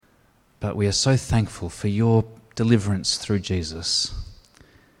But we are so thankful for your deliverance through Jesus.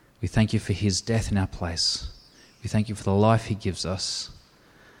 We thank you for his death in our place. We thank you for the life he gives us.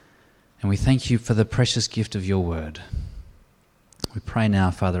 And we thank you for the precious gift of your word. We pray now,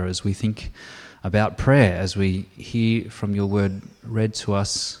 Father, as we think about prayer, as we hear from your word read to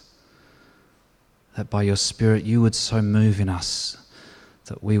us, that by your Spirit you would so move in us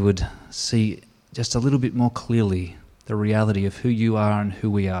that we would see just a little bit more clearly the reality of who you are and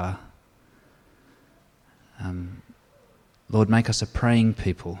who we are. Lord, make us a praying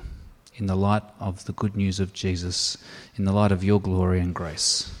people in the light of the good news of Jesus, in the light of your glory and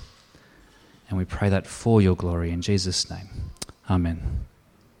grace. And we pray that for your glory in Jesus' name. Amen.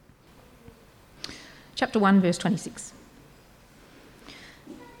 Chapter 1, verse 26.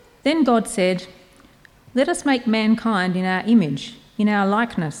 Then God said, "Let us make mankind in our image, in our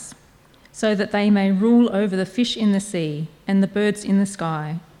likeness, so that they may rule over the fish in the sea and the birds in the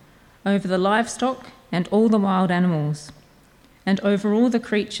sky, over the livestock and all the wild animals, and over all the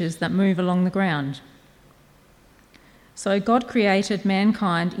creatures that move along the ground." So God created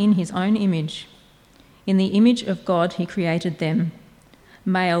mankind in his own image. In the image of God he created them.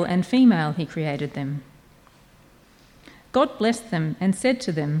 Male and female he created them. God blessed them and said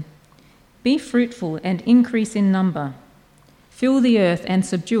to them, "Be fruitful and increase in number. Fill the earth and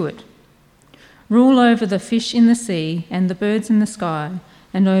subdue it. Rule over the fish in the sea and the birds in the sky,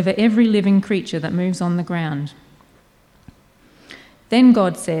 and over every living creature that moves on the ground." Then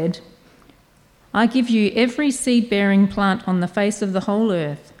God said, "I give you every seed-bearing plant on the face of the whole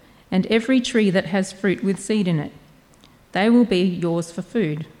earth, and every tree that has fruit with seed in it. They will be yours for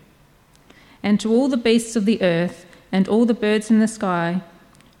food. And to all the beasts of the earth, and all the birds in the sky,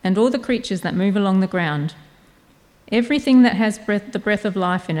 and all the creatures that move along the ground, everything that has the breath of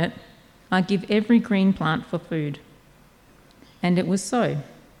life in it, I give every green plant for food." And it was so.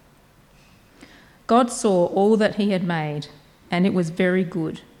 God saw all that he had made, and it was very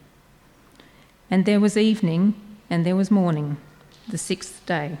good. And there was evening, and there was morning, the sixth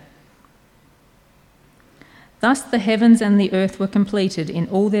day. Thus the heavens and the earth were completed in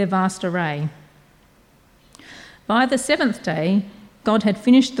all their vast array. By the seventh day, God had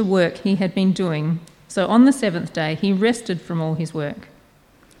finished the work he had been doing, so on the seventh day he rested from all his work.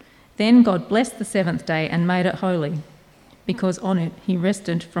 Then God blessed the seventh day and made it holy, because on it he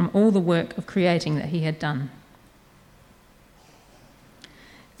rested from all the work of creating that he had done.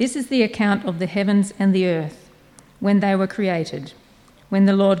 This is the account of the heavens and the earth when they were created, when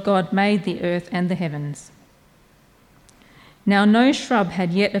the Lord God made the earth and the heavens. Now no shrub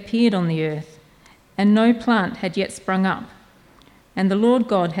had yet appeared on the earth, and no plant had yet sprung up, and the Lord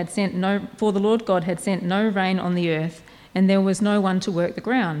God had sent no rain on the earth, and there was no one to work the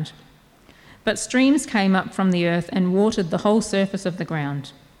ground. But streams came up from the earth and watered the whole surface of the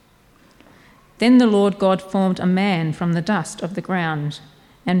ground. Then the Lord God formed a man from the dust of the ground,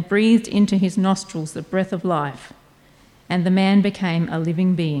 and breathed into his nostrils the breath of life, and the man became a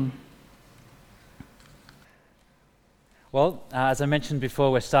living being. Well, as I mentioned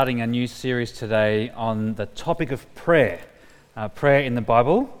before, we're starting a new series today on the topic of prayer, prayer in the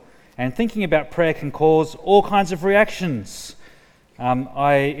Bible. And thinking about prayer can cause all kinds of reactions.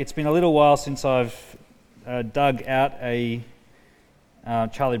 It's been a little while since I've dug out a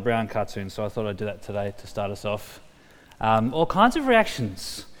Charlie Brown cartoon, so I thought I'd do that today to start us off. All kinds of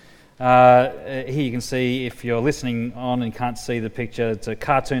reactions. Here you can see, if you're listening on and can't see the picture, it's a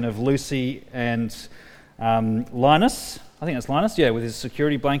cartoon of Lucy and Linus. I think that's Linus, yeah, with his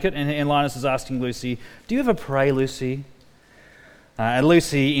security blanket. And Linus is asking Lucy, "Do you ever pray, Lucy?" And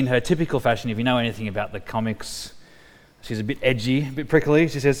Lucy, in her typical fashion, if you know anything about the comics, she's a bit edgy, a bit prickly.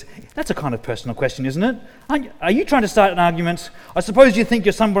 She says, "That's a kind of personal question, isn't it? Are you trying to start an argument? I suppose you think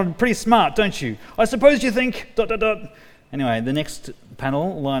you're someone pretty smart, don't you? I suppose you think... ... Anyway, the next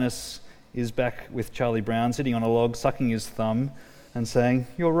panel, Linus is back with Charlie Brown, sitting on a log, sucking his thumb and saying,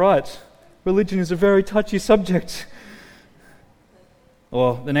 "You're right, religion is a very touchy subject."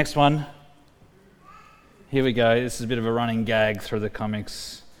 Or the next one, here we go, this is a bit of a running gag through the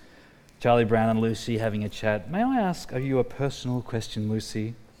comics. Charlie Brown and Lucy having a chat. "May I ask, are you a personal question,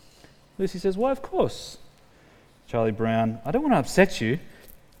 Lucy?" Lucy says, "Why, of course." Charlie Brown, "I don't want to upset you."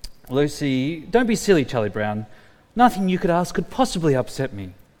 Lucy, "Don't be silly, Charlie Brown. Nothing you could ask could possibly upset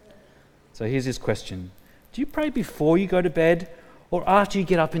me." So here's his question. "Do you pray before you go to bed or after you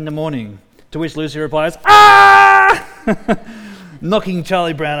get up in the morning?" To which Lucy replies, "Ah!" knocking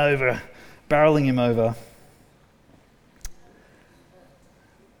Charlie Brown over, barreling him over.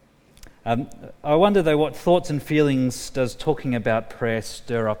 I wonder though, what thoughts and feelings does talking about prayer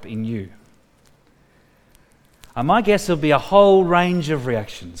stir up in you? My guess will be a whole range of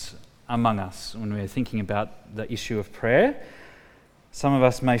reactions. among us when we're thinking about the issue of prayer. Some of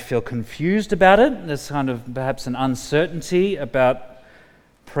us may feel confused about it. There's kind of perhaps an uncertainty about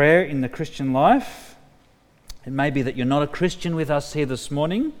prayer in the Christian life. It may be that you're not a Christian with us here this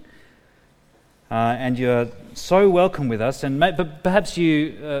morning, and you're so welcome with us. But perhaps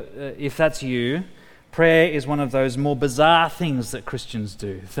you, if that's you, prayer is one of those more bizarre things that Christians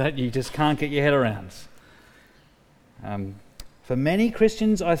do that you just can't get your head around. For many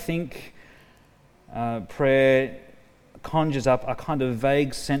Christians, I think prayer conjures up a kind of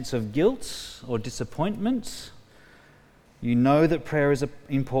vague sense of guilt or disappointment. You know that prayer is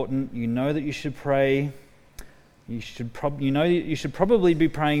important. You know that you should pray. You know that you should probably be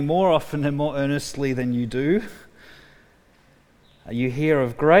praying more often and more earnestly than you do. You hear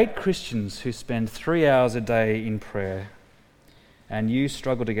of great Christians who spend 3 hours a day in prayer, and you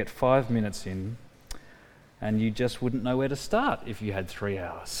struggle to get 5 minutes in, and you just wouldn't know where to start if you had 3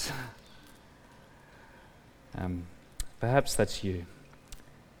 hours. Perhaps that's you.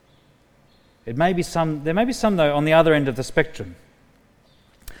 There may be some though on the other end of the spectrum.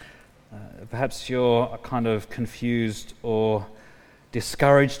 Perhaps you're a kind of confused or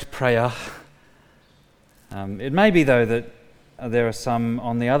discouraged prayer. It may be though that there are some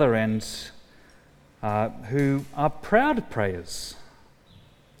on the other end who are proud prayers.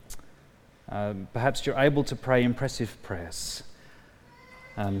 Perhaps you're able to pray impressive prayers.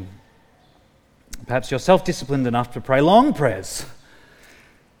 Perhaps you're self-disciplined enough to pray long prayers.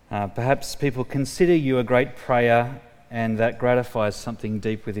 Perhaps people consider you a great prayer, and that gratifies something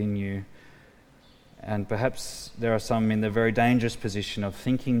deep within you. And perhaps there are some in the very dangerous position of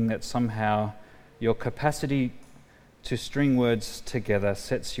thinking that somehow your capacity to string words together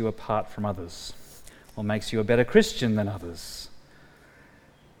sets you apart from others, or makes you a better Christian than others.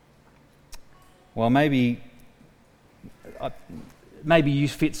 Well, maybe you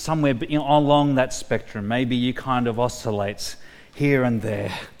fit somewhere along that spectrum. Maybe you kind of oscillate here and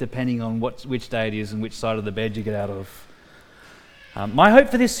there, depending on which day it is and which side of the bed you get out of. My hope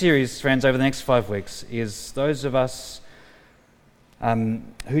for this series, friends, over the next 5 weeks, is those of us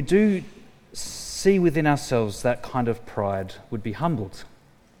who do see within ourselves that kind of pride would be humbled.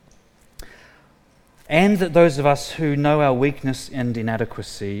 And that those of us who know our weakness and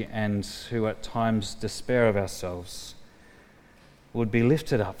inadequacy, and who at times despair of ourselves, would be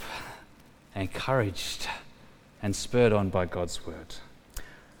lifted up, encouraged, and spurred on by God's word.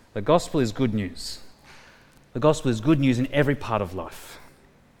 The gospel is good news. The gospel is good news in every part of life.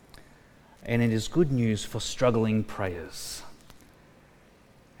 And it is good news for struggling prayers.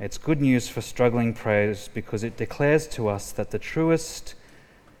 It's good news for struggling prayers because it declares to us that the truest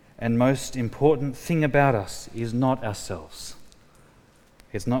and most important thing about us is not ourselves.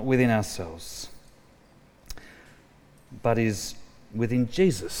 It's not within ourselves, but is within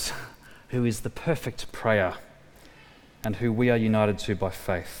Jesus, who is the perfect prayer and who we are united to by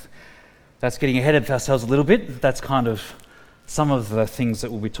faith. That's getting ahead of ourselves a little bit. That's kind of some of the things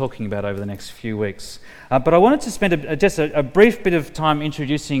that we'll be talking about over the next few weeks. But I wanted to spend just a brief bit of time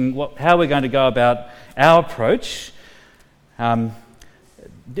introducing how we're going to go about our approach. A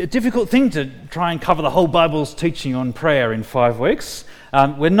difficult thing to try and cover the whole Bible's teaching on prayer in 5 weeks.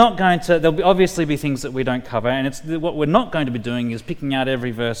 We're not going to. There'll obviously be things that we don't cover, and what we're not going to be doing is picking out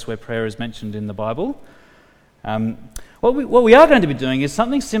every verse where prayer is mentioned in the Bible. What we are going to be doing is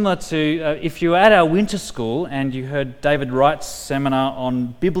something similar to if you were at our winter school and you heard David Wright's seminar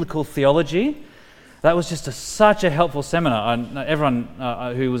on biblical theology. That was just such a helpful seminar. Everyone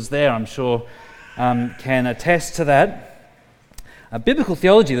who was there, I'm sure, can attest to that. Biblical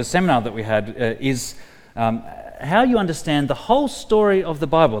theology, the seminar that we had, is how you understand the whole story of the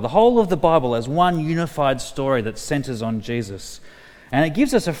Bible, the whole of the Bible as one unified story that centers on Jesus. And it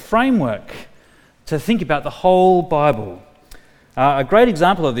gives us a framework to think about the whole Bible. A great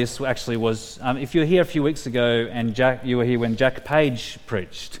example of this actually was, if you were here a few weeks ago and you were here when Jack Page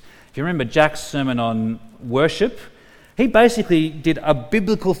preached. If you remember Jack's sermon on worship, he basically did a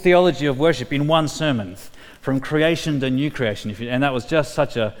biblical theology of worship in one sermon, from creation to new creation, and that was just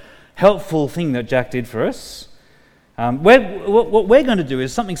such a helpful thing that Jack did for us. What we're going to do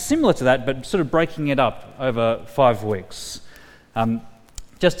is something similar to that, but sort of breaking it up over 5 weeks,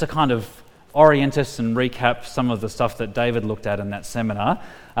 just to kind of orient us and recap some of the stuff that David looked at in that seminar.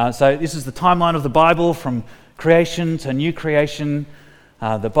 So this is the timeline of the Bible from creation to new creation.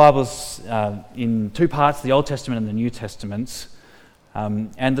 The Bible's in 2 parts, the Old Testament and the New Testament.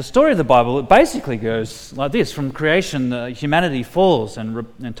 And the story of the Bible, it basically goes like this. From creation, humanity falls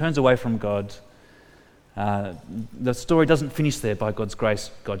and turns away from God. The story doesn't finish there by God's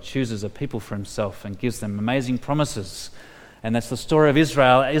grace. God chooses a people for himself and gives them amazing promises And that's the story of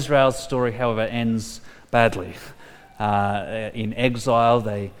Israel. Israel's story, however, ends badly. In exile,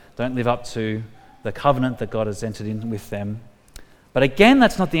 they don't live up to the covenant that God has entered in with them. But again,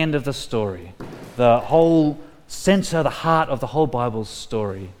 that's not the end of the story. The whole center, the heart of the whole Bible's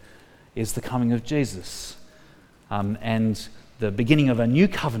story is the coming of Jesus and the beginning of a new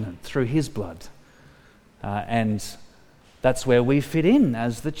covenant through his blood. And that's where we fit in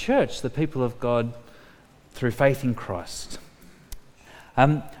as the church, the people of God, through faith in Christ.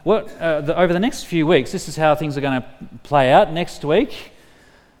 Over the next few weeks, this is how things are going to play out. Next week,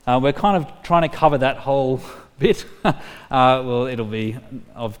 we're kind of trying to cover that whole bit. Well, it'll be,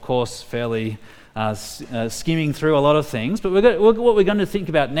 of course, fairly skimming through a lot of things. But what we're going to think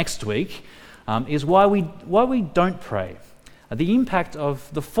about next week is why we don't pray, the impact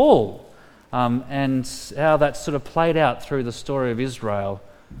of the fall, and how that sort of played out through the story of Israel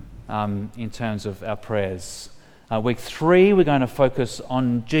in terms of our prayers. Week 3, we're going to focus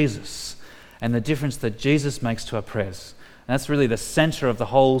on Jesus and the difference that Jesus makes to our prayers. And that's really the center of the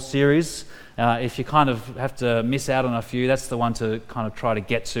whole series. If you kind of have to miss out on a few, that's the one to kind of try to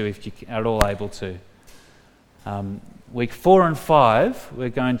get to if you are at all able to. Week 4 and 5, we're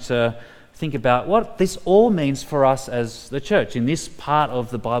going to think about what this all means for us as the church in this part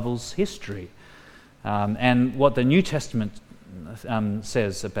of the Bible's history, and what the New Testament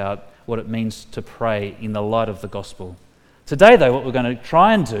says about what it means to pray in the light of the gospel. Today, though, what we're going to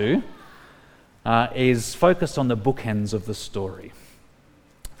try and do is focus on the bookends of the story,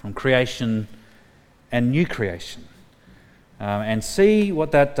 from creation and new creation, and see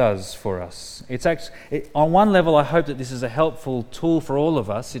what that does for us. On one level, I hope that this is a helpful tool for all of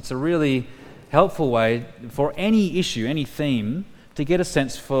us. It's a really helpful way for any issue, any theme, to get a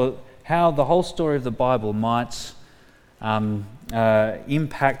sense for how the whole story of the Bible might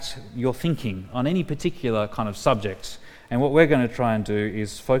impact your thinking on any particular kind of subject. And what we're going to try and do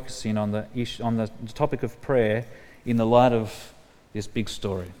is focus in on the topic of prayer in the light of this big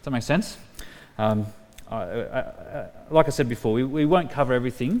story. Does that make sense? Like I said before, we won't cover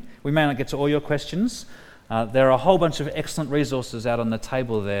everything. We may not get to all your questions. There are a whole bunch of excellent resources out on the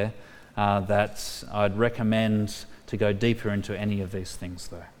table there that I'd recommend to go deeper into any of these things,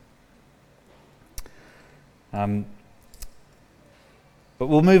 though. But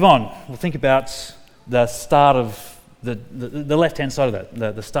we'll move on. We'll think about the start of the left-hand side of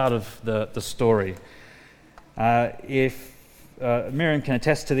that, the start of the story. If Miriam can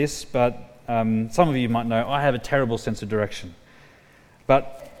attest to this, but some of you might know I have a terrible sense of direction.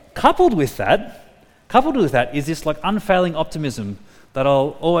 But coupled with that is this like unfailing optimism that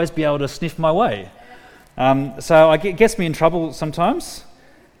I'll always be able to sniff my way. So it gets me in trouble sometimes,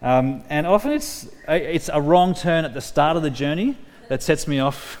 and often it's a wrong turn at the start of the journey that sets me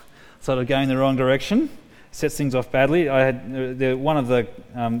off, sort of going the wrong direction, sets things off badly. One of the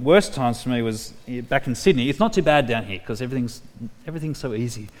worst times for me was back in Sydney. It's not too bad down here because everything's so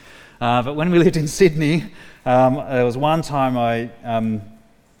easy. But when we lived in Sydney, there was one time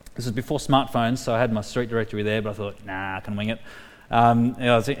this was before smartphones, so I had my street directory there, but I thought, I can wing it. I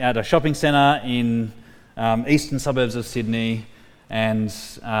was at a shopping centre in eastern suburbs of Sydney, and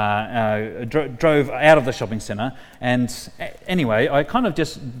drove out of the shopping centre. And anyway, I kind of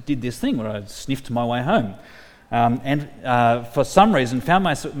just did this thing where I sniffed my way home. And for some reason found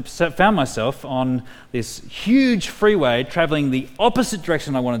myself on this huge freeway travelling the opposite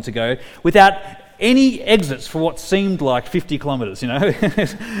direction I wanted to go without any exits for what seemed like 50 kilometres,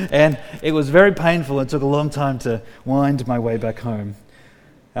 And it was very painful and took a long time to wind my way back home.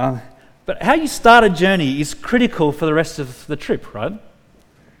 But how you start a journey is critical for the rest of the trip, right?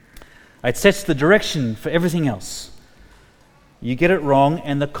 It sets the direction for everything else. You get it wrong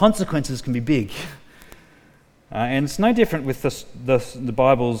and the consequences can be big. And it's no different with the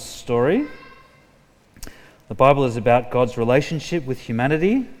Bible's story. The Bible is about God's relationship with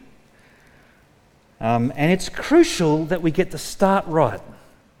humanity. And it's crucial that we get the start right.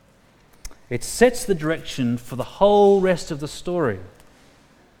 It sets the direction for the whole rest of the story.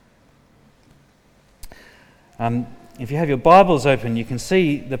 If you have your Bibles open, you can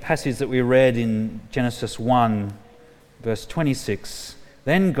see the passage that we read in Genesis 1, verse 26.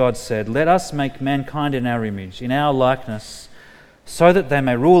 Then God said, "Let us make mankind in our image, in our likeness, so that they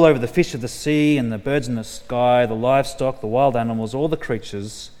may rule over the fish of the sea and the birds in the sky, the livestock, the wild animals, all the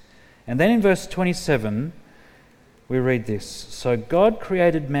creatures." And then in verse 27, we read this. So God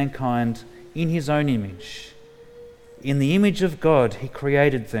created mankind in his own image. In the image of God he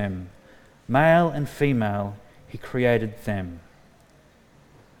created them. Male and female he created them.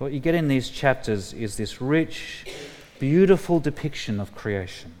 What you get in these chapters is this rich, beautiful depiction of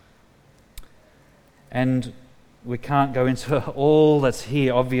creation. And we can't go into all that's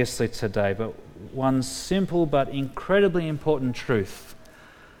here, obviously, today, but one simple but incredibly important truth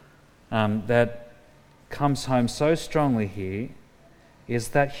that comes home so strongly here is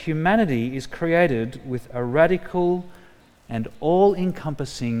that humanity is created with a radical and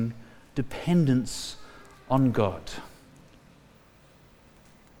all-encompassing dependence on God.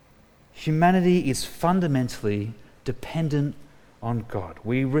 Humanity is fundamentally dependent on God.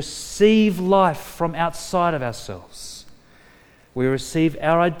 We receive life from outside of ourselves. We receive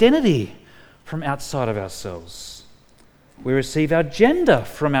our identity from outside of ourselves. We receive our gender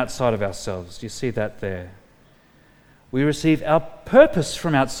from outside of ourselves. Do you see that there? We receive our purpose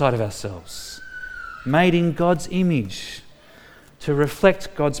from outside of ourselves, made in God's image, to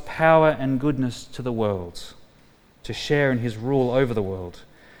reflect God's power and goodness to the world, to share in his rule over the world.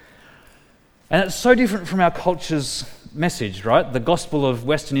 And it's so different from our culture's message, right? The gospel of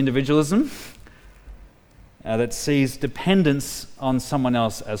Western individualism that sees dependence on someone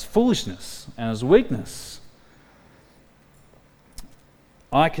else as foolishness and as weakness.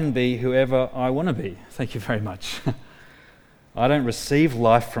 I can be whoever I want to be. Thank you very much. I don't receive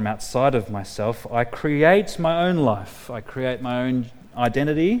life from outside of myself. I create my own life. I create my own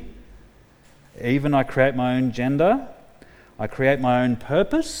identity. Even I create my own gender. I create my own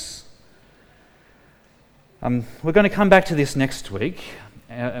purpose. We're going to come back to this next week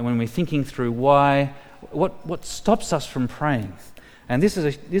when we're thinking through what stops us from praying. And this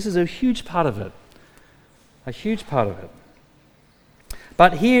is a huge part of it. A huge part of it.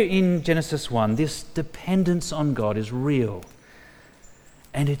 But here in Genesis 1, this dependence on God is real.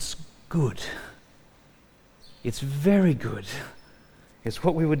 And it's good. It's very good. It's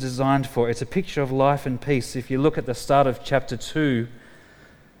what we were designed for. It's a picture of life and peace. If you look at the start of chapter 2,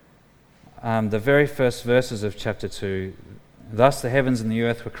 the very first verses of chapter 2, thus the heavens and the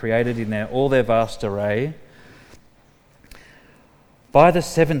earth were created in all their vast array. By the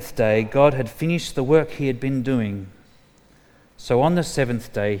seventh day, God had finished the work he had been doing. So on the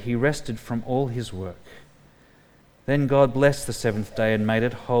seventh day, he rested from all his work. Then God blessed the seventh day and made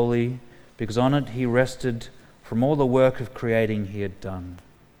it holy, because on it he rested from all the work of creating he had done.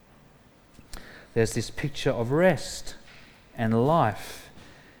 There's this picture of rest and life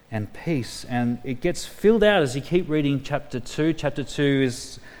and peace, and it gets filled out as you keep reading chapter 2. Chapter 2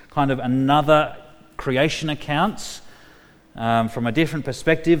 is kind of another creation account from a different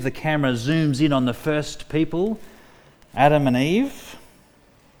perspective. The camera zooms in on the first people, Adam and Eve,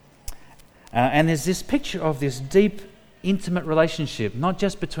 and there's this picture of this deep, intimate relationship, not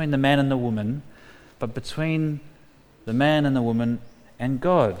just between the man and the woman, but between the man and the woman and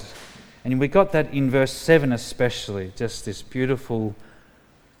God. And we got that in verse 7 especially, just this beautiful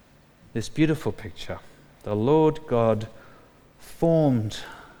picture. The Lord God formed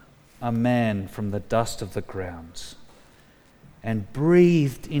a man from the dust of the ground and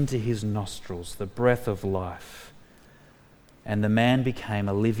breathed into his nostrils the breath of life, and the man became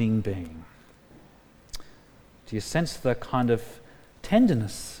a living being. Do you sense the kind of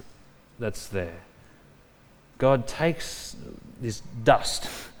tenderness that's there? God takes this dust,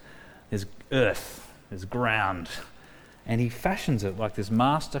 this earth, this ground, and he fashions it like this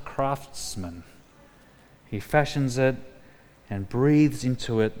master craftsman. He fashions it and breathes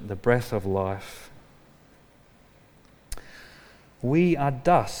into it the breath of life. We are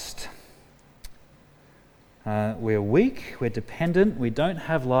dust. We're weak, we're dependent, we don't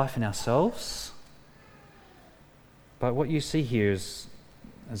have life in ourselves. But what you see here is,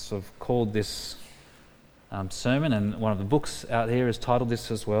 as I've called this sermon, and one of the books out here is titled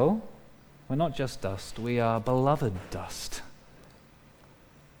this as well, we're not just dust, we are beloved dust.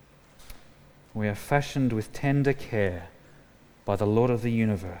 We are fashioned with tender care by the Lord of the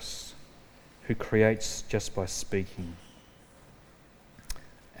universe, who creates just by speaking.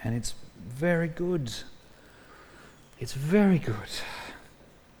 And it's very good. It's very good.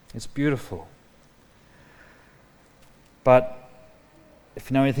 It's beautiful. But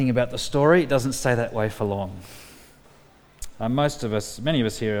if you know anything about the story, it doesn't stay that way for long. Many of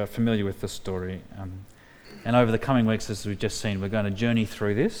us here are familiar with the story. And over the coming weeks, as we've just seen, we're going to journey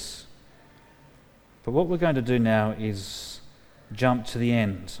through this. But what we're going to do now is jump to the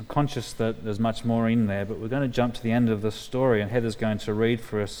end. I'm conscious that there's much more in there, but we're going to jump to the end of the story, and Heather's going to read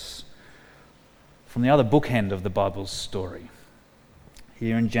for us from the other bookend of the Bible's story.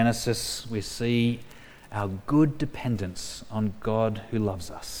 Here in Genesis, we see our good dependence on God who loves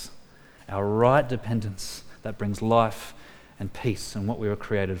us, our right dependence that brings life and peace and what we were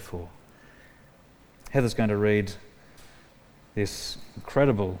created for. Heather's going to read this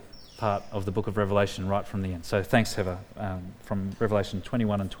incredible part of the book of Revelation right from the end. So thanks, Heather, from Revelation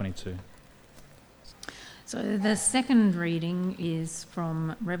 21 and 22. So the second reading is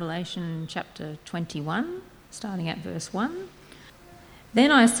from Revelation chapter 21, starting at verse 1.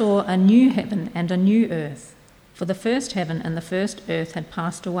 Then I saw a new heaven and a new earth, for the first heaven and the first earth had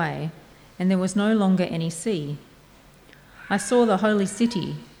passed away, and there was no longer any sea. I saw the holy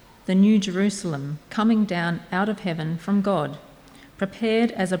city, the new Jerusalem, coming down out of heaven from God,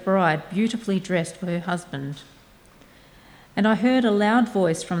 prepared as a bride beautifully dressed for her husband. And I heard a loud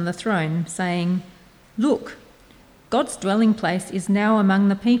voice from the throne saying, "Look, God's dwelling place is now among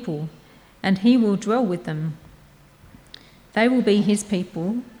the people, and he will dwell with them. They will be his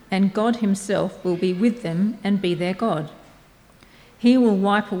people, and God himself will be with them and be their God. He will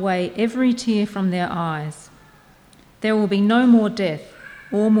wipe away every tear from their eyes. There will be no more death,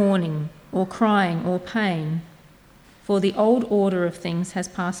 or mourning, or crying, or pain, for the old order of things has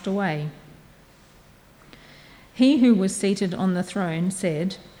passed away." He who was seated on the throne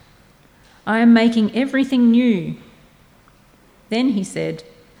said, "I am making everything new." Then he said,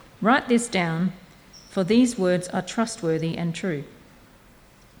 "Write this down, for these words are trustworthy and true."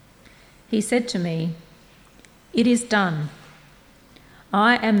 He said to me, "It is done.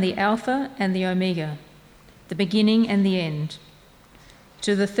 I am the Alpha and the Omega, the beginning and the end.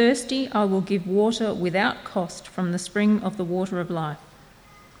 To the thirsty I will give water without cost from the spring of the water of life.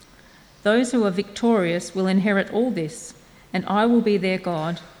 Those who are victorious will inherit all this, and I will be their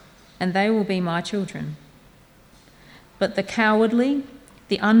God, and they will be my children. But the cowardly,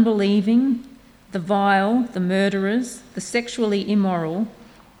 the unbelieving, the vile, the murderers, the sexually immoral,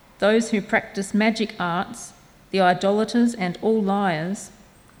 those who practice magic arts, the idolaters, and all liars,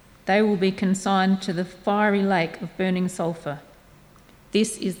 they will be consigned to the fiery lake of burning sulphur.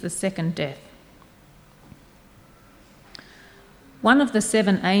 This is the second death." One of the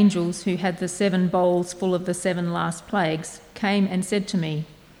 7 angels who had the 7 bowls full of the 7 last plagues came and said to me,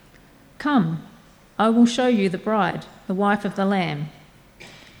 "Come, I will show you the bride, the wife of the Lamb."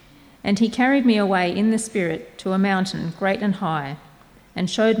 And he carried me away in the Spirit to a mountain great and high, and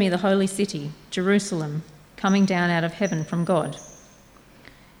showed me the holy city, Jerusalem, coming down out of heaven from God.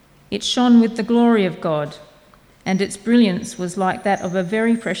 It shone with the glory of God, and its brilliance was like that of a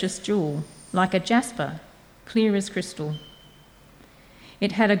very precious jewel, like a jasper, clear as crystal.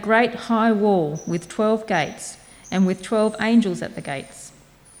 It had a great high wall with 12 gates, and with 12 angels at the gates.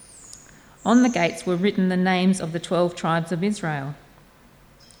 On the gates were written the names of the 12 tribes of Israel.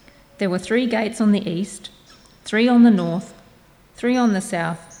 There were 3 gates on the east, 3 on the north, 3 on the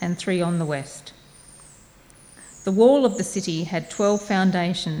south, and 3 on the west. The wall of the city had 12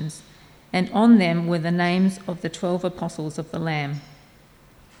 foundations, and on them were the names of the 12 apostles of the Lamb.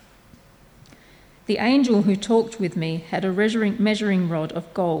 The angel who talked with me had a measuring rod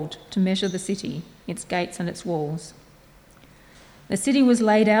of gold to measure the city, its gates and its walls. The city was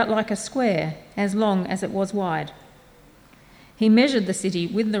laid out like a square, as long as it was wide. He measured the city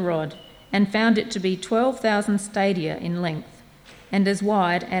with the rod and found it to be 12,000 stadia in length, and as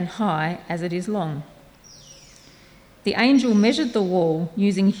wide and high as it is long. The angel measured the wall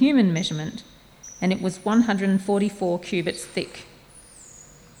using human measurement, and it was 144 cubits thick.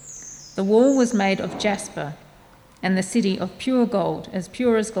 The wall was made of jasper, and the city of pure gold, as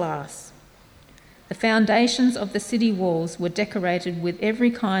pure as glass. The foundations of the city walls were decorated with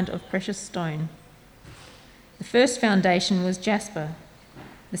every kind of precious stone. The first foundation was jasper,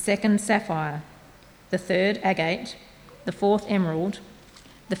 the second sapphire, the third agate, the fourth emerald,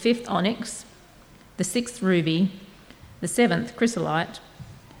 the fifth onyx, the sixth ruby, the 7th chrysolite,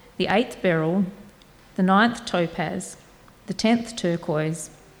 the 8th beryl, the 9th topaz, the 10th turquoise,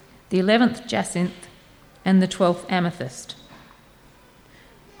 the 11th jacinth, and the 12th amethyst.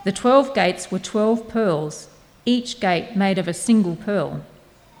 The 12 gates were 12 pearls, each gate made of a single pearl.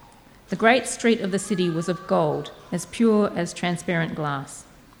 The great street of the city was of gold, as pure as transparent glass.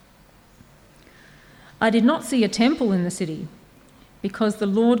 I did not see a temple in the city, because the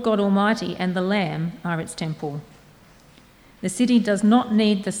Lord God Almighty and the Lamb are its temple. The city does not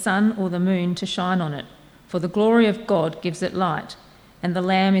need the sun or the moon to shine on it, for the glory of God gives it light, and the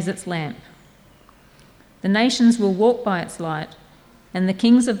Lamb is its lamp. The nations will walk by its light, and the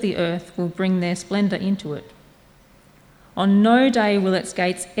kings of the earth will bring their splendour into it. On no day will its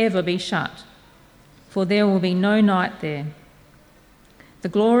gates ever be shut, for there will be no night there. The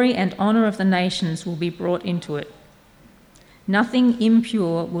glory and honour of the nations will be brought into it. Nothing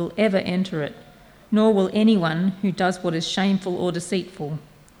impure will ever enter it, nor will anyone who does what is shameful or deceitful,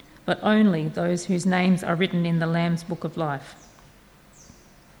 but only those whose names are written in the Lamb's book of life.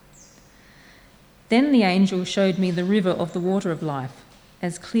 Then the angel showed me the river of the water of life,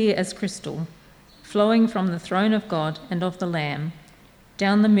 as clear as crystal, flowing from the throne of God and of the Lamb,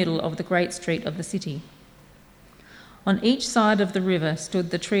 down the middle of the great street of the city. On each side of the river stood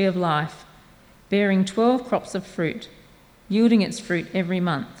the tree of life, bearing 12 crops of fruit, yielding its fruit every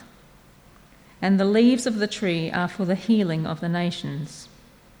month. And the leaves of the tree are for the healing of the nations.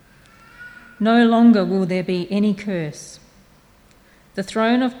 No longer will there be any curse. The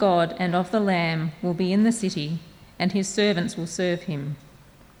throne of God and of the Lamb will be in the city, and his servants will serve him.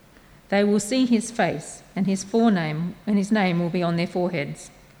 They will see his face, and his name will be on their foreheads.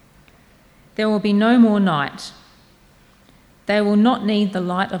 There will be no more night. They will not need the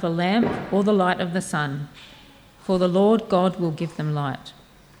light of a lamp or the light of the sun, for the Lord God will give them light,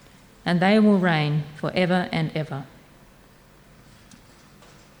 and they will reign forever and ever.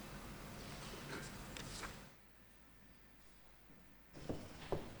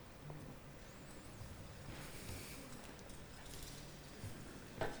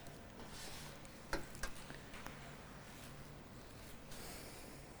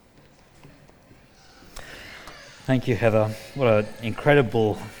 Thank you, Heather. What an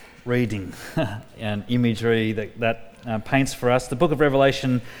incredible reading and imagery that paints for us. The book of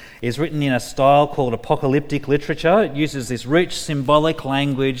Revelation is written in a style called apocalyptic literature. It uses this rich symbolic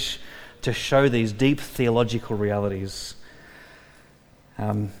language to show these deep theological realities.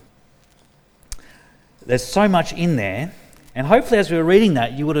 There's so much in there, and hopefully as we were reading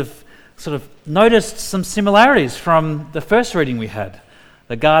that, you would have sort of noticed some similarities from the first reading we had,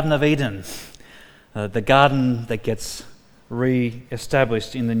 the Garden of Eden. The garden that gets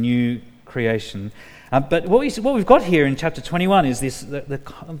re-established in the new creation. But what we've got here in chapter 21 is this: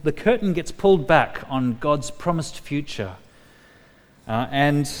 the curtain gets pulled back on God's promised future.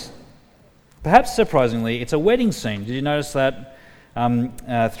 And perhaps surprisingly, it's a wedding scene. Did you notice that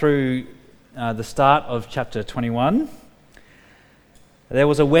through the start of chapter 21? There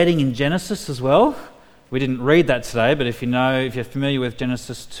was a wedding in Genesis as well. We didn't read that today, but if you're familiar with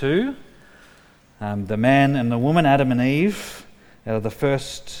Genesis 2, the man and the woman, Adam and Eve, are the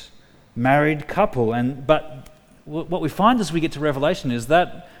first married couple. But what we find as we get to Revelation is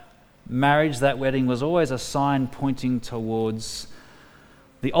that marriage, that wedding, was always a sign pointing towards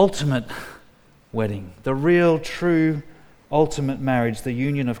the ultimate wedding, the real, true, ultimate marriage, the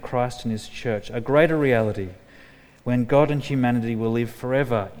union of Christ and his church, a greater reality when God and humanity will live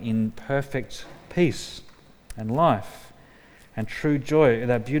forever in perfect peace and life and true joy.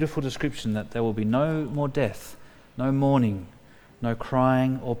 That beautiful description that there will be no more death, no mourning, no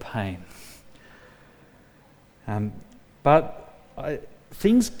crying or pain. That's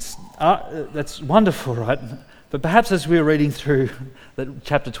wonderful, right? But perhaps as we were reading through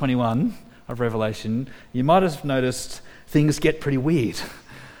chapter 21 of Revelation, you might have noticed things get pretty weird.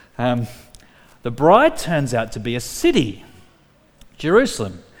 The bride turns out to be a city,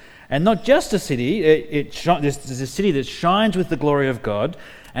 Jerusalem. And not just a city, there's a city that shines with the glory of God.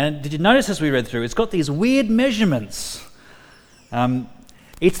 And did you notice as we read through, it's got these weird measurements.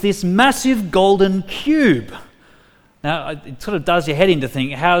 It's this massive golden cube. Now, it sort of does your head in to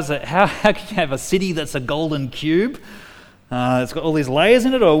think, how can you have a city that's a golden cube? It's got all these layers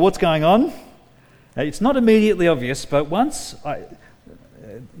in it, or what's going on? It's not immediately obvious, but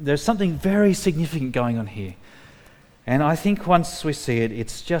there's something very significant going on here. And I think once we see it,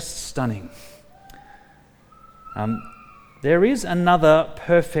 it's just stunning. There is another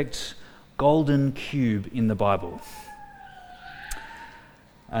perfect golden cube in the Bible.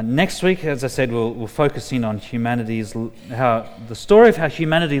 Next week, as I said, we'll focus in on the story of how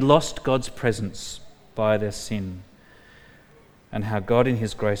humanity lost God's presence by their sin, and how God in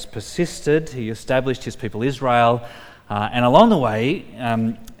his grace persisted. He established his people Israel, and along the way,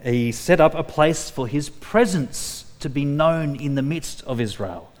 he set up a place for his presence to be known in the midst of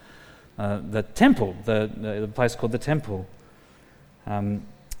Israel. The temple, the place called the temple.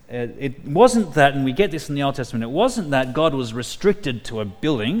 It wasn't that, and we get this in the Old Testament, it wasn't that God was restricted to a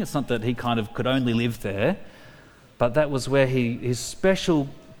building. It's not that he kind of could only live there, but that was where his special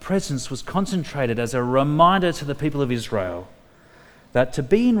presence was concentrated as a reminder to the people of Israel that to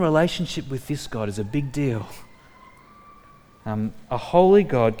be in relationship with this God is a big deal. A holy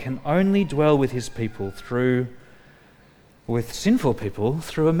God can only dwell with his people with sinful people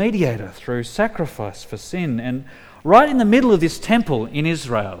through a mediator, through sacrifice for sin. And right in the middle of this temple in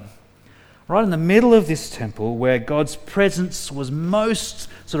Israel, right in the middle of this temple where God's presence was most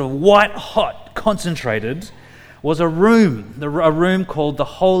sort of white hot concentrated, was a room called the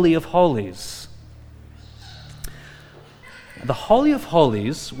Holy of Holies. The Holy of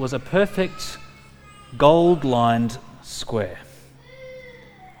Holies was a perfect gold-lined square.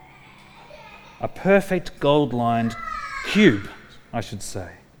 A perfect gold-lined cube, I should say.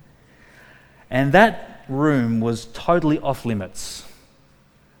 And that room was totally off limits.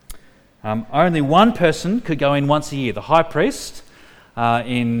 Only one person could go in once a year. The high priest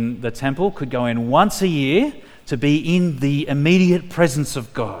in the temple could go in once a year to be in the immediate presence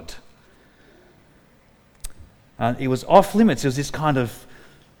of God. It was off limits. It was this kind of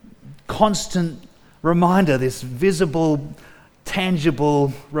constant reminder, this visible,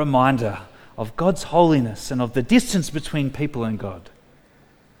 tangible reminder of God's holiness and of the distance between people and God.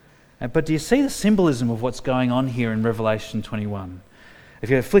 But do you see the symbolism of what's going on here in Revelation 21?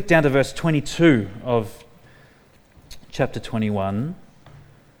 If you flick down to verse 22 of chapter 21,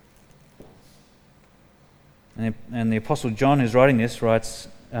 and the Apostle John, who's writing this, writes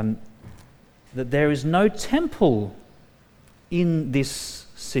that there is no temple in this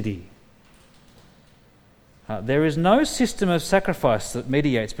city. There is no system of sacrifice that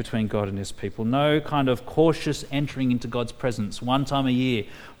mediates between God and his people, no kind of cautious entering into God's presence one time a year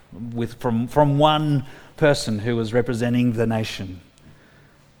from one person who was representing the nation.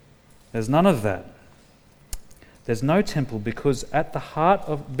 There's none of that. There's no temple because the heart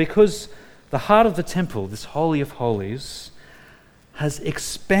of the temple, this Holy of Holies, has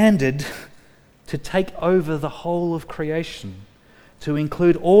expanded to take over the whole of creation, to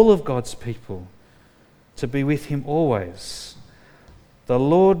include all of God's people, to be with him always. The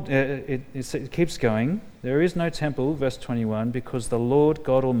Lord, it keeps going, there is no temple, verse 21, because the Lord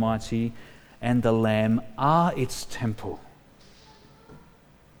God Almighty and the Lamb are its temple.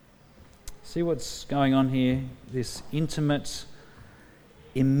 See what's going on here? This intimate,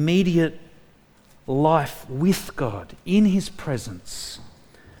 immediate life with God, in his presence,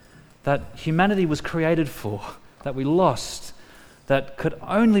 that humanity was created for, that we lost, that could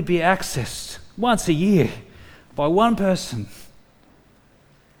only be accessed once a year by one person,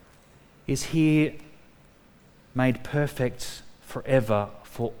 is here made perfect forever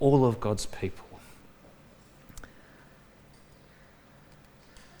for all of God's people.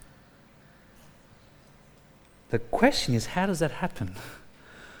 The question is, how does that happen?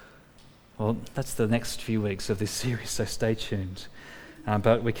 Well, that's the next few weeks of this series, so stay tuned.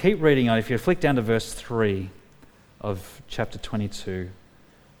 But we keep reading on. If you flick down to verse 3 of chapter 22,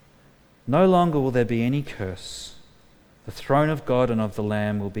 no longer will there be any curse. The throne of God and of the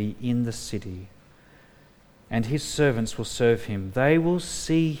Lamb will be in the city, and his servants will serve him. They will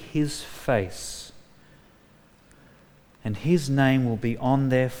see his face, and his name will be on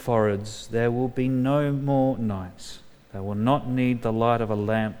their foreheads. There will be no more night. They will not need the light of a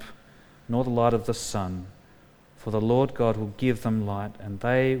lamp, nor the light of the sun, for the Lord God will give them light, and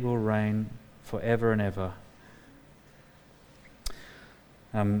they will reign forever and ever.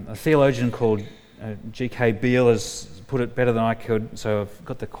 A theologian called G.K. Beale has put it better than I could, so I've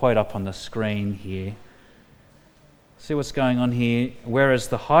got the quote up on the screen here. See what's going on here? Whereas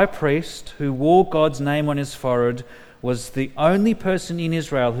the high priest, who wore God's name on his forehead, was the only person in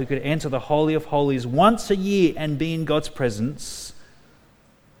Israel who could enter the Holy of Holies once a year and be in God's presence,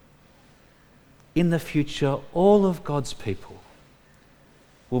 in the future, all of God's people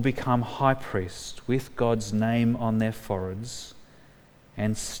will become high priests with God's name on their foreheads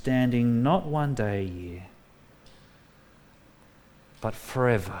and standing not one day a year, but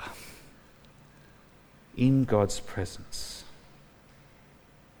forever in God's presence.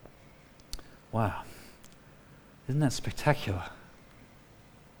 Wow. Isn't that spectacular?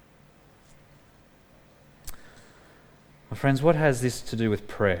 My friends, what has this to do with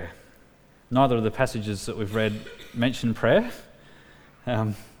prayer? Neither of the passages that we've read mention prayer.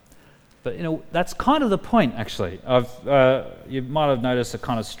 But, that's kind of the point, actually. You might have noticed a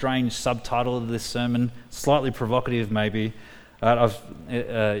kind of strange subtitle of this sermon, slightly provocative maybe.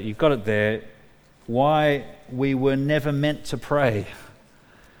 You've got it there. Why we were never meant to pray.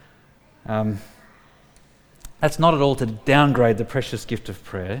 That's not at all to downgrade the precious gift of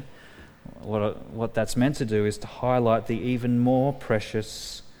prayer. What that's meant to do is to highlight the even more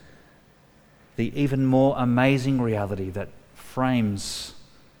precious, the even more amazing reality that frames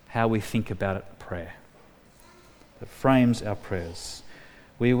how we think about prayer, that frames our prayers.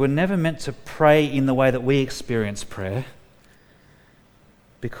 We were never meant to pray in the way that we experience prayer,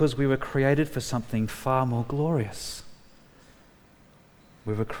 because we were created for something far more glorious.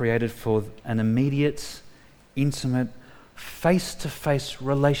 We were created for an immediate, intimate, face-to-face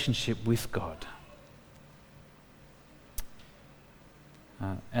relationship with God.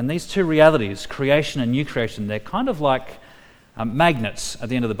 And these two realities, creation and new creation, they're kind of like magnets at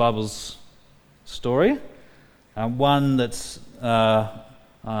the end of the Bible's story. One that's,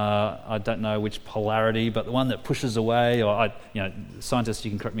 I don't know which polarity, but the one that pushes away, or scientists,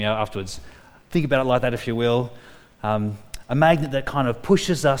 you can correct me out afterwards. Think about it like that if you will. A magnet that kind of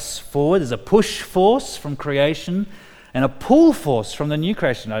pushes us forward. There's a push force from creation, and a pull force from the new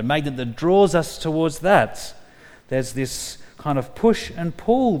creation, a magnet that draws us towards that. There's this kind of push and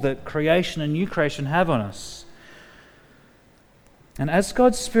pull that creation and new creation have on us. And as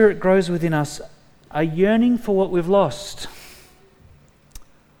God's Spirit grows within us, a yearning for what we've lost.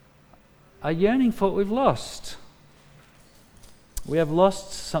 A yearning for what we've lost. We have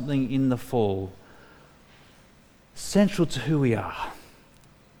lost something in the fall, central to who we are.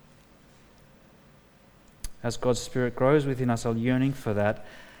 As God's Spirit grows within us, a yearning for that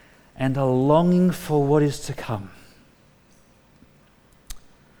and a longing for what is to come.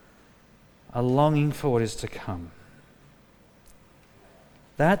 A longing for what is to come.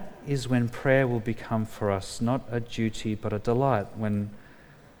 That is when prayer will become for us not a duty but a delight, when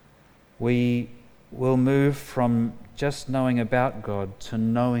we will move from just knowing about God to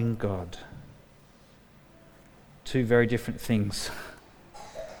knowing God. Two very different things.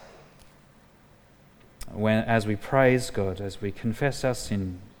 As we praise God, as we confess our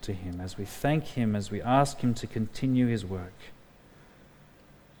sin to Him, as we thank Him, as we ask Him to continue His work,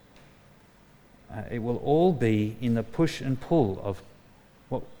 it will all be in the push and pull of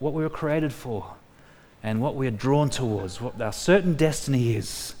what we were created for and what we are drawn towards, what our certain destiny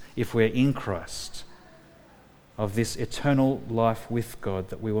is if we're in Christ, of this eternal life with God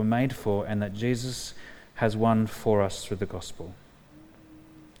that we were made for and that Jesus has won for us through the gospel.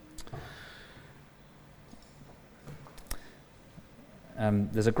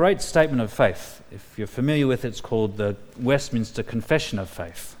 There's a great statement of faith. If you're familiar with it, it's called the Westminster Confession of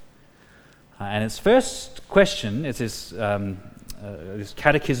Faith. And its first question is this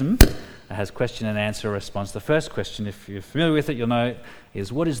catechism. It has question and answer response. The first question, if you're familiar with it, you'll know,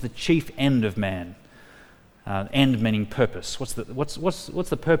 is what is the chief end of man? End meaning purpose. What's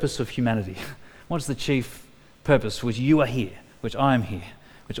the purpose of humanity? What's the chief purpose for which you are here, which I am here,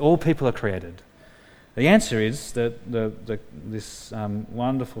 which all people are created? The answer is that this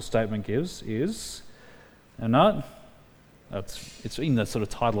wonderful statement gives is, it's in the sort of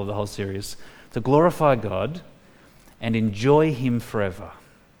title of the whole series, to glorify God and enjoy Him forever.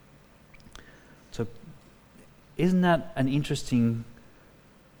 So, isn't that an interesting,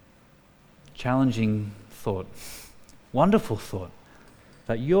 challenging thought? Wonderful thought.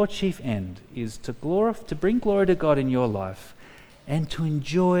 That your chief end is to bring glory to God in your life and to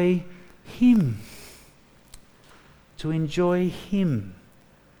enjoy Him. To enjoy Him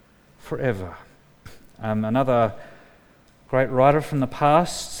forever. Another great writer from the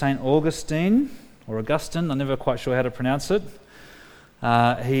past, St. Augustine, or Augustine, I'm never quite sure how to pronounce it.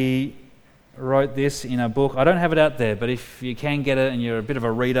 He wrote this in a book. I don't have it out there, but if you can get it and you're a bit of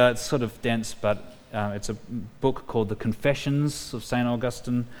a reader, it's sort of dense, but it's a book called The Confessions of St.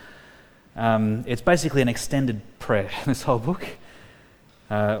 Augustine. It's basically an extended prayer, this whole book.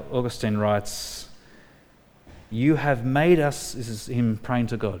 Augustine writes, "You have made us," this is him praying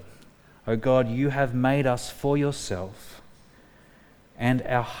to God, "O God, you have made us for yourself, and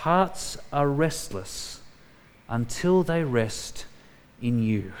our hearts are restless until they rest in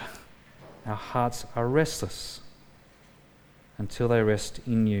you." Our hearts are restless until they rest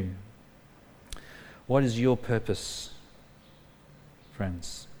in you. What is your purpose,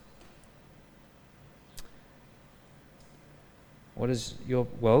 friends?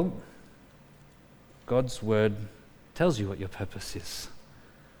 God's word tells you what your purpose is.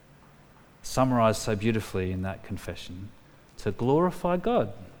 Summarized so beautifully in that confession: to glorify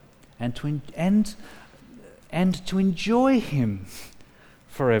God and to enjoy Him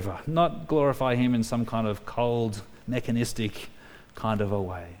forever. Not glorify Him in some kind of cold, mechanistic kind of a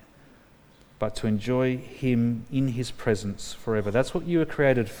way, but to enjoy Him in His presence forever. That's what you were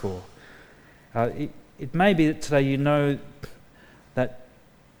created for. It may be that today you know that,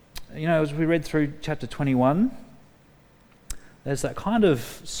 as we read through chapter 21, there's that kind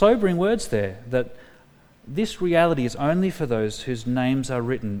of sobering words there, that this reality is only for those whose names are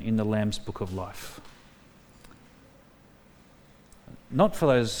written in the Lamb's Book of Life. Not for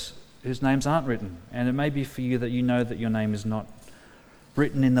those whose names aren't written. And it may be for you that you know that your name is not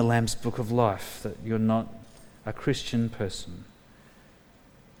written in the Lamb's Book of Life, that you're not a Christian person.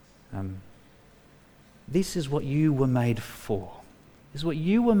 This is what you were made for. This is what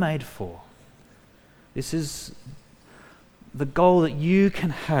you were made for. This is the goal that you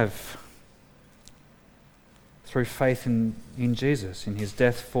can have through faith in Jesus, in His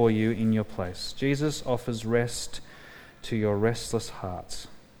death for you in your place. Jesus offers rest to your restless hearts.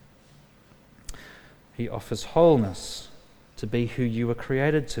 He offers wholeness to be who you were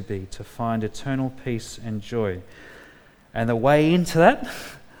created to be, to find eternal peace and joy. And the way into that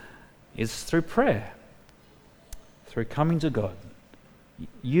is through prayer, through coming to God.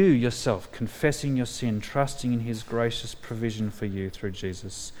 You yourself confessing your sin, trusting in his gracious provision for you through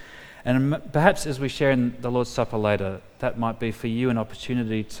Jesus. And perhaps as we share in the Lord's Supper later, that might be for you an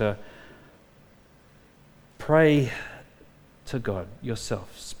opportunity to pray to God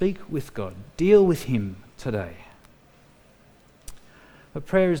yourself. Speak with God. Deal with him today. But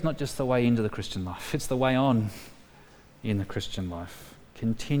prayer is not just the way into the Christian life, it's the way on in the Christian life.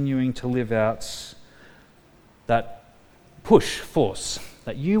 Continuing to live out that push force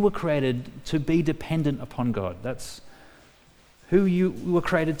that you were created to be dependent upon God. That's who you were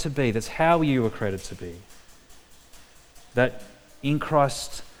created to be. That's how you were created to be. That in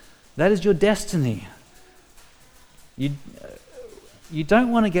Christ, that is your destiny. You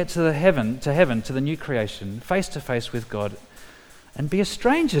don't want to get to heaven, to the new creation, face to face with God, and be a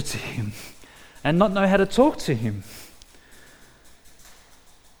stranger to him and not know how to talk to him.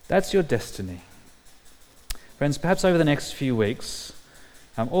 That's your destiny. Friends, perhaps over the next few weeks,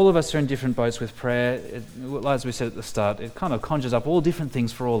 all of us are in different boats with prayer. As we said at the start, it kind of conjures up all different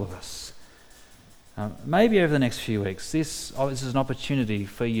things for all of us. Maybe over the next few weeks, this is an opportunity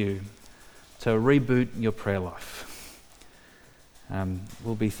for you to reboot your prayer life.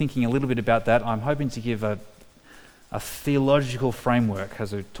 We'll be thinking a little bit about that. I'm hoping to give a theological framework,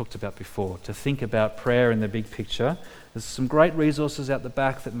 as we talked about before, to think about prayer in the big picture. There's some great resources out the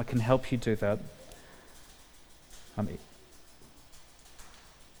back that can help you do that.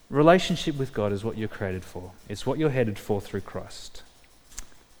 Relationship with God is what you're created for. It's what you're headed for through Christ.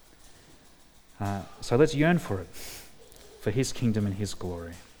 So let's yearn for it, for his kingdom and his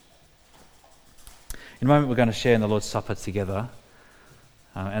glory. In a moment we're going to share in the Lord's Supper together.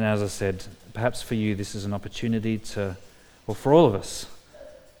 And as I said, perhaps for you this is an opportunity for all of us,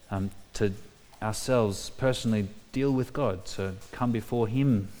 to ourselves personally deal with God, to come before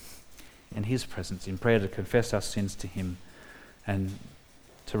him in his presence in prayer, to confess our sins to him, and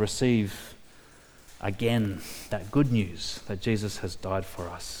to receive again that good news that Jesus has died for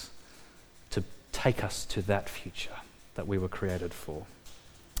us, to take us to that future that we were created for.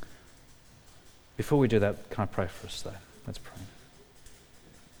 Before we do that, can I pray for us though? Let's pray.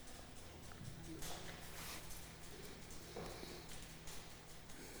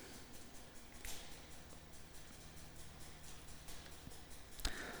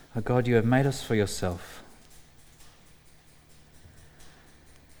 Oh God, you have made us for yourself,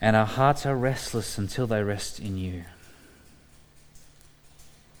 and our hearts are restless until they rest in you.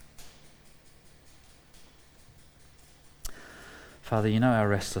 Father, you know our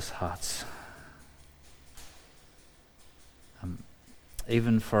restless hearts.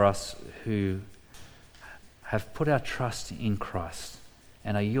 Even for us who have put our trust in Christ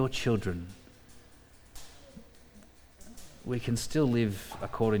and are your children, we can still live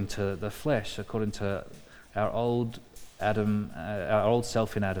according to the flesh, according to our old Adam, our old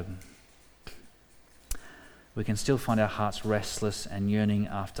self in Adam. We can still find our hearts restless and yearning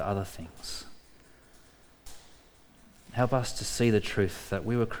after other things. Help us to see the truth that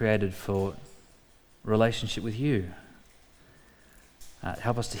we were created for relationship with you.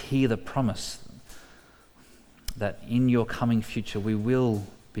 Help us to hear the promise that in your coming future we will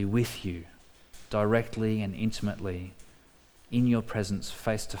be with you directly and intimately, in your presence,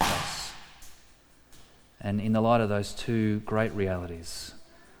 face to face. And in the light of those two great realities,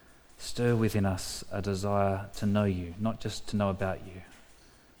 stir within us a desire to know you, not just to know about you,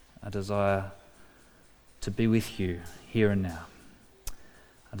 a desire to be with you here and now,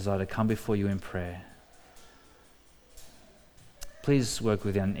 a desire to come before you in prayer. Please work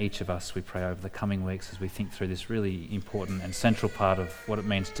within each of us, we pray, over the coming weeks as we think through this really important and central part of what it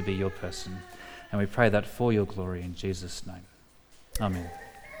means to be your person. And we pray that for your glory in Jesus' name. Amen.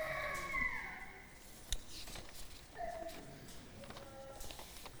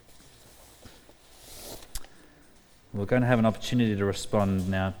 We're going to have an opportunity to respond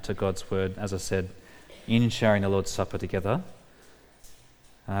now to God's word, as I said, in sharing the Lord's Supper together.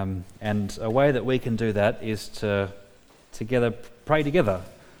 And a way that we can do that is to together pray together.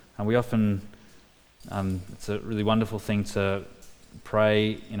 And we often, it's a really wonderful thing to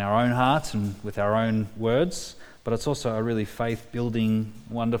pray in our own hearts and with our own words, but it's also a really faith-building,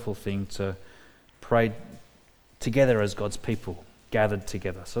 wonderful thing to pray together as God's people, gathered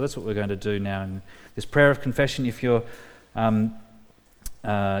together. So that's what we're going to do now in this prayer of confession. If you're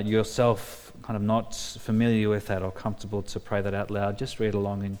yourself kind of not familiar with that or comfortable to pray that out loud, just read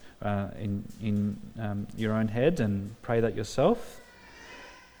along in your own head and pray that yourself.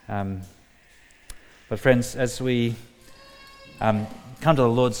 But friends, as we come to the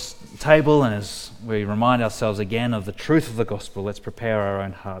Lord's table and as we remind ourselves again of the truth of the gospel, let's prepare our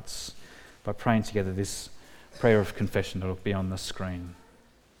own hearts by praying together this prayer of confession that will be on the screen.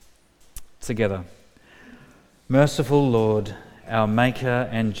 together. Merciful Lord, our Maker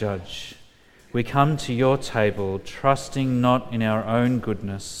and Judge, we come to your table trusting not in our own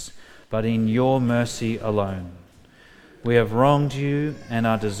goodness, but in your mercy alone. We have wronged you and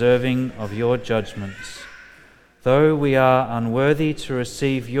are deserving of your judgments. Though we are unworthy to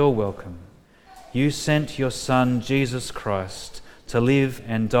receive your welcome, you sent your Son, Jesus Christ, to live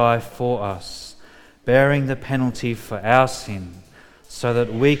and die for us, bearing the penalty for our sin, so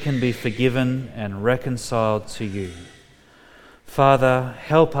that we can be forgiven and reconciled to you. Father,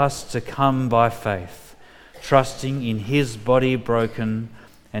 help us to come by faith, trusting in his body broken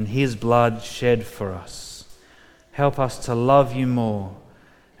and his blood shed for us. Help us to love you more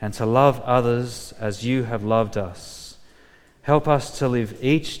and to love others as you have loved us. Help us to live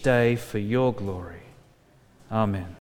each day for your glory. Amen.